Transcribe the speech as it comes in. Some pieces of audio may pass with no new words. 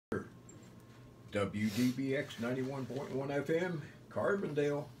WDBX 91.1 FM,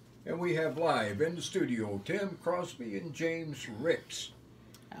 Carbondale, and we have live in the studio Tim Crosby and James Ricks.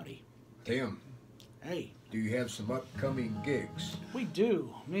 Howdy. Tim. Hey. Do you have some upcoming gigs? We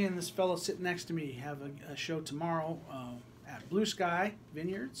do. Me and this fellow sitting next to me have a show tomorrow at Blue Sky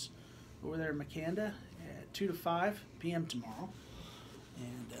Vineyards over there in Macanda at 2 to 5 p.m. tomorrow.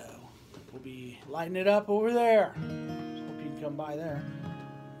 And we'll be lighting it up over there. So hope you can come by there.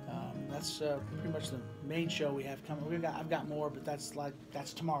 That's pretty much the main show we have coming. I've got more, but that's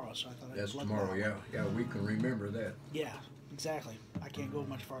tomorrow. So I thought that's tomorrow. Yeah, we can remember that. Yeah, exactly. I can't go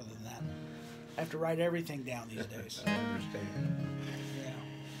much farther than that. I have to write everything down these days. I understand.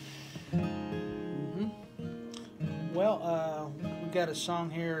 Yeah. Well, we've got a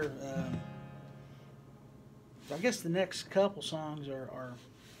song here. I guess the next couple songs are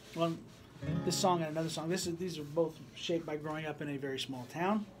well, this song and another song. These are both shaped by growing up in a very small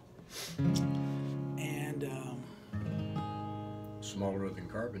town. And smaller than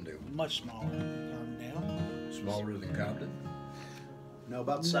Carbondale. Much smaller than Carbondale. Smaller than Cobden? No,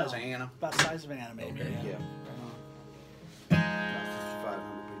 about the size of Anna. About the size of Anna, maybe. Okay. Yeah. About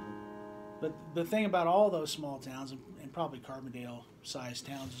 500 people. But the thing about all those small towns, and probably Carbondale-sized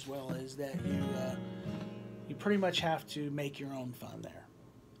towns as well, is that you pretty much have to make your own fun there.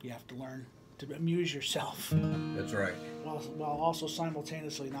 You have to learn to amuse yourself. That's right. While also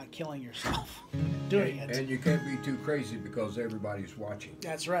simultaneously not killing yourself doing it. And you can't be too crazy because everybody's watching.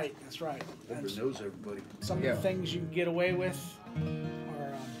 That's right. That's right. Everybody knows everybody. Some of the things you can get away with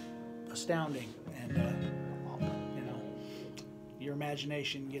are astounding, and your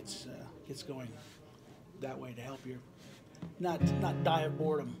imagination gets going that way to help you not die of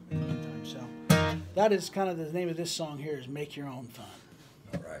boredom sometimes. So that is kind of the name of this song here, is Make Your Own Fun.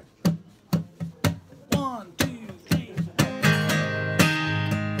 All right. 1, 2, 3.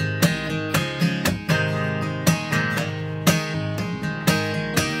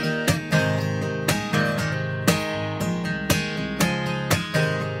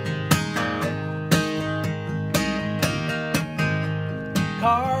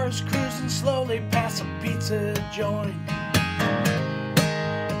 Cars cruising slowly past a pizza joint.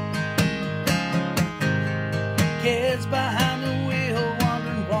 Kids behind the wheel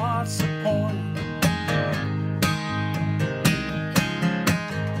wondering what's the point.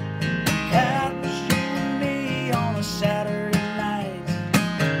 That was you and me on a Saturday night,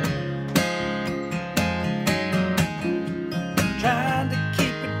 trying to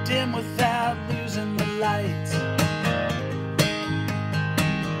keep it dim without losing the lights.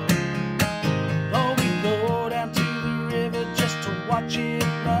 Oh, we go down to the river just to watch it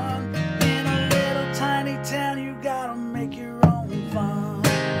run. In a little tiny town, you gotta make your own fun.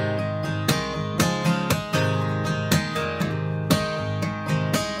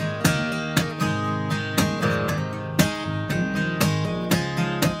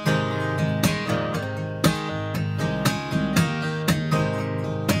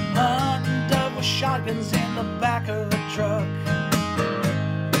 Hunting dove with shotguns in the back of a truck.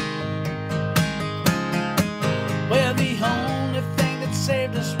 Well, the only thing that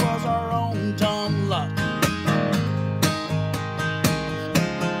saved us was our own dumb luck.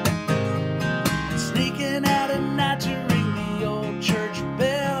 Sneaking out at night to ring the old church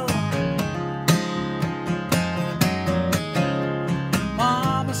bell.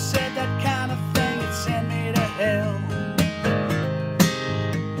 Mama said that kind of thing would send me to hell.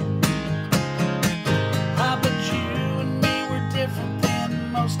 But you and me were different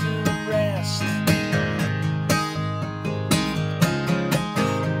than most of the rest.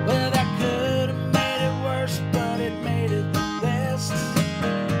 Well, that could have made it worse, but it made it the best.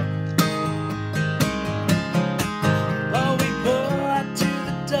 Well, we go out to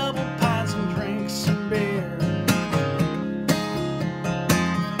the double pines and drink some beer.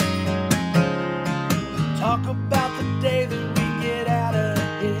 Talk about the day that we get out of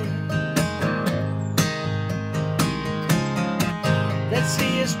here. Let's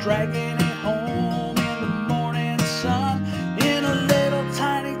see us dragging it home in the morning sun. In a little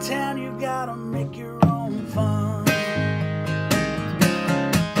tiny town, you gotta make your own fun.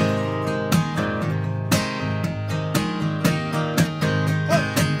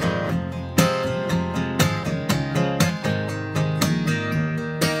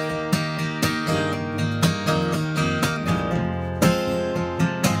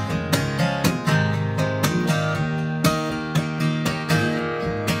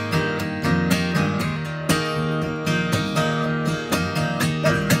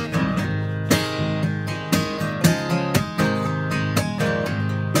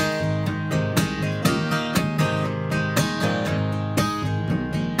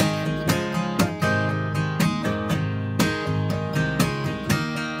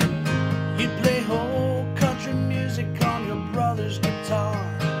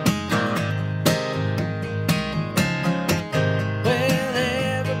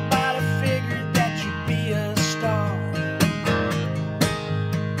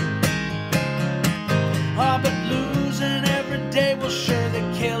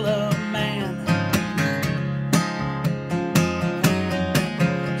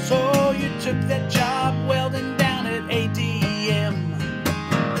 took that job welding down at ADM.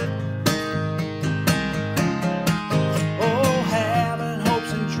 Oh, having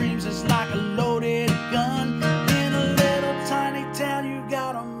hopes and dreams is like a loaded gun. In a little tiny town, you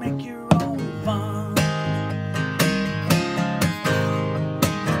gotta make your own fun.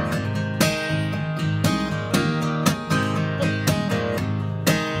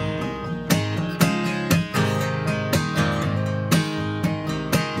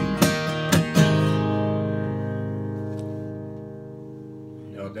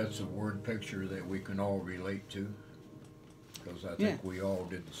 That's a word picture that we can all relate to, because I think we all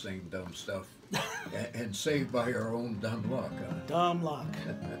did the same dumb stuff and saved by our own dumb luck. Dumb luck.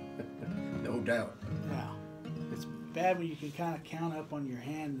 No doubt. Yeah. It's bad when you can kind of count up on your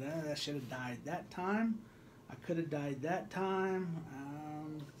hand, I should have died that time. I could have died that time.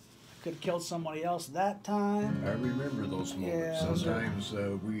 I could have killed somebody else that time. I remember those moments. Yeah, Sometimes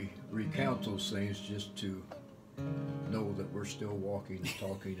we recount those things just to know that we're still walking and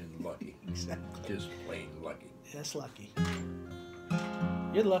talking and lucky. Exactly. Just plain lucky. Yes, lucky.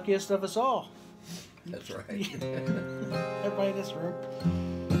 You're the luckiest of us all. That's right. Everybody in this room.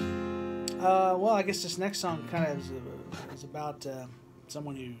 Well, I guess this next song kind of is about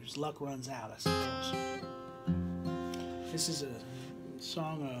someone whose luck runs out, I suppose. This is a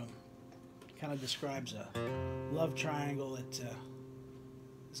song kind of describes a love triangle that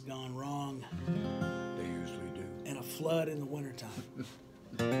has gone wrong. They usually do. And a flood in the wintertime.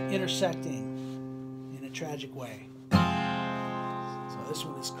 Intersecting in a tragic way. So this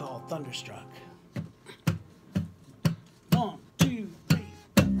one is called Thunderstruck. 1, 2, 3.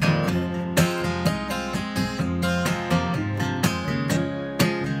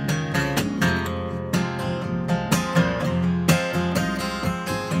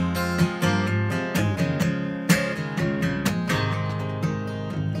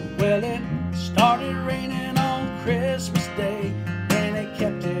 Well, it started raining on Christmas Day, and it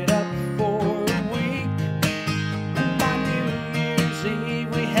kept it up for a week. And by New Year's Eve,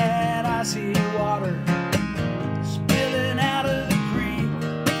 we had icy water spilling out of the creek.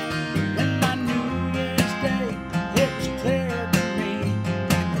 And by New Year's Day, it was clear to me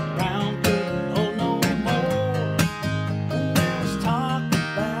the ground couldn't hold no more. And there was talk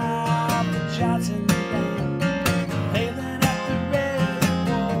about the Johnson Dam failing at the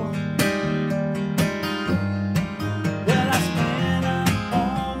reservoir. Well, I spent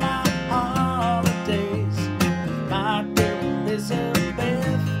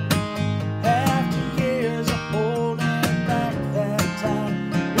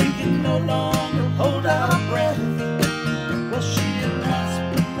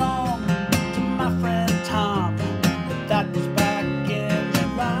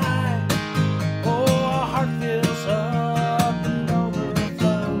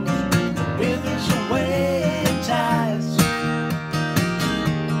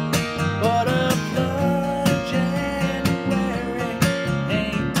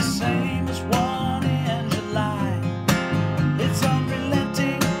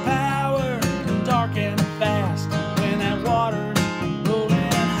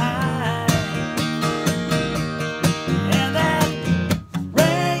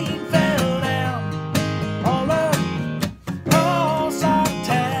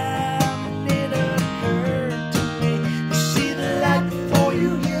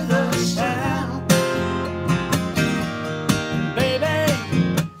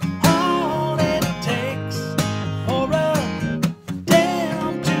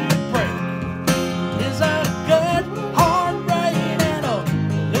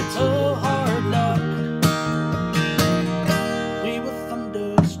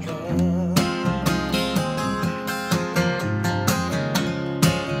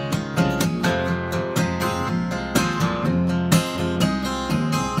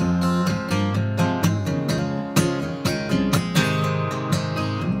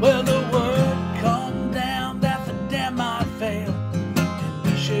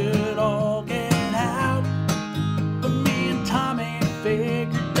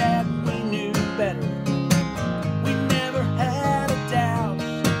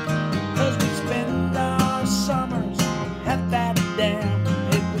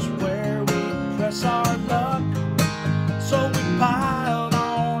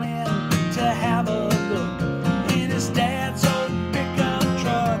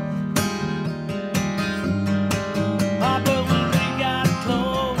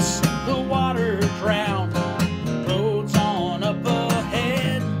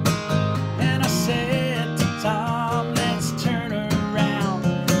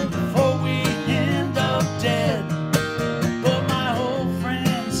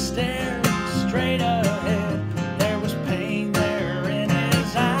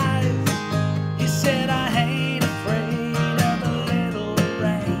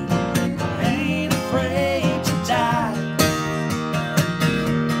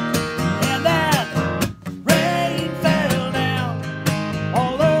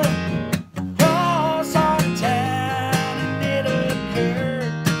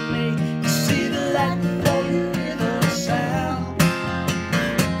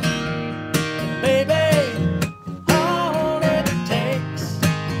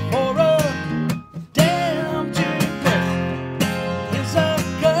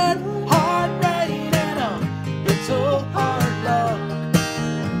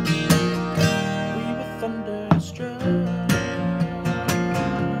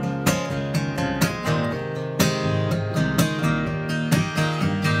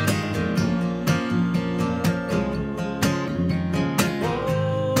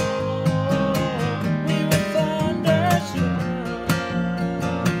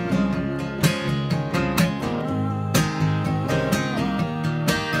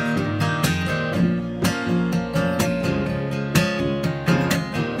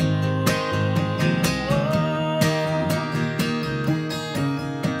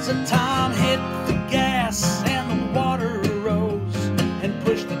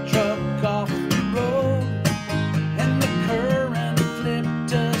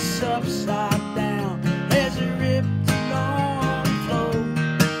face upside down as it ripped along the floor.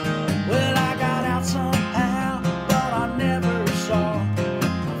 Well, I got out somehow, but I never saw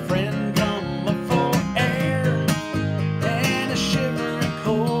my friend come up for air, and a shivering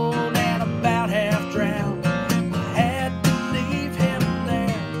cold and about half drowned. I had to leave him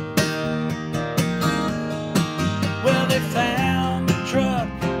there. Well, they found the truck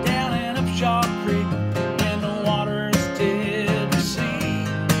down in Upshaw Creek, and the waters did recede.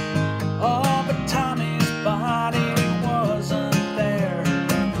 Oh, but Tommy's body wasn't there.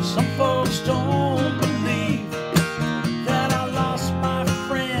 Some folks don't believe that I lost my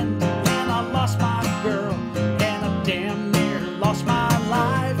friend, and I lost my girl, and I damn near lost my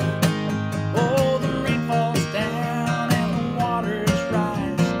life. Oh, the rain falls down and the waters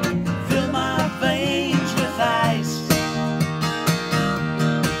rise, fill my veins with ice.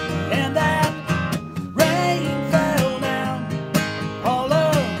 And that rain fell down all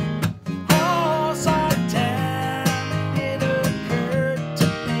across our town. It occurred to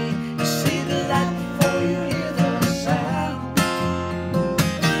me, you see the light before you hear the sound.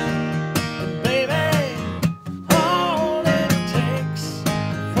 And baby, all it takes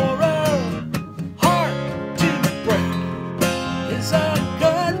for a heart to break is a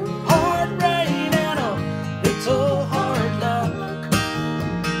good hard rain and a little hard luck.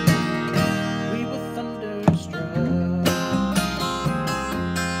 We were thunderstruck.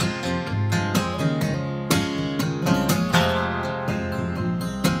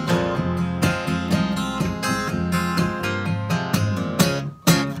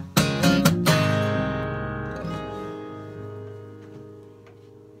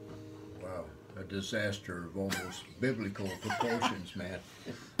 Wow, a disaster of almost biblical proportions, man.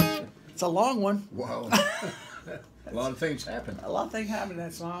 It's a long one. Wow. A lot of things happen. A lot of things happen in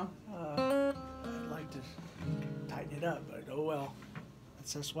that song. I'd like to tighten it up, but oh well.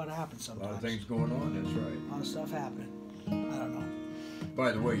 That's just what happens A sometimes. lot of things going on, that's right. A lot of stuff happening. I don't know.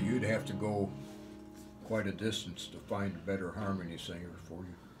 By the way, you'd have to go quite a distance to find a better harmony singer for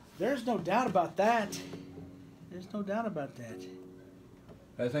you. There's no doubt about that. There's no doubt about that.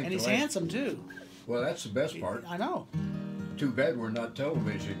 I think And the he's last- handsome too. Well, that's the best part. I know. Too bad we're not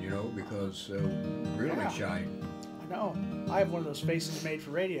television, you know, because really Yeah. shine. I know. I have one of those faces made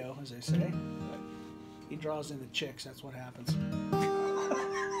for radio, as they say. But he draws in the chicks. That's what happens.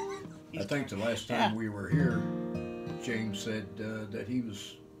 I think the last time we were here, James said that he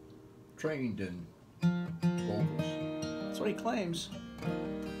was trained in vocals. That's what he claims.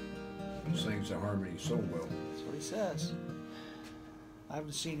 He sings the harmony so well. That's what he says. I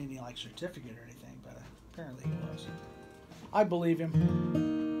haven't seen any like certificate or anything, but apparently he was. I believe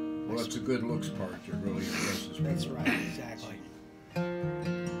him. Well, it's a good looks part that really impresses me. That's right, exactly.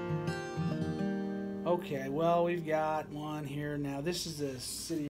 Okay, well, we've got one here now. This is the city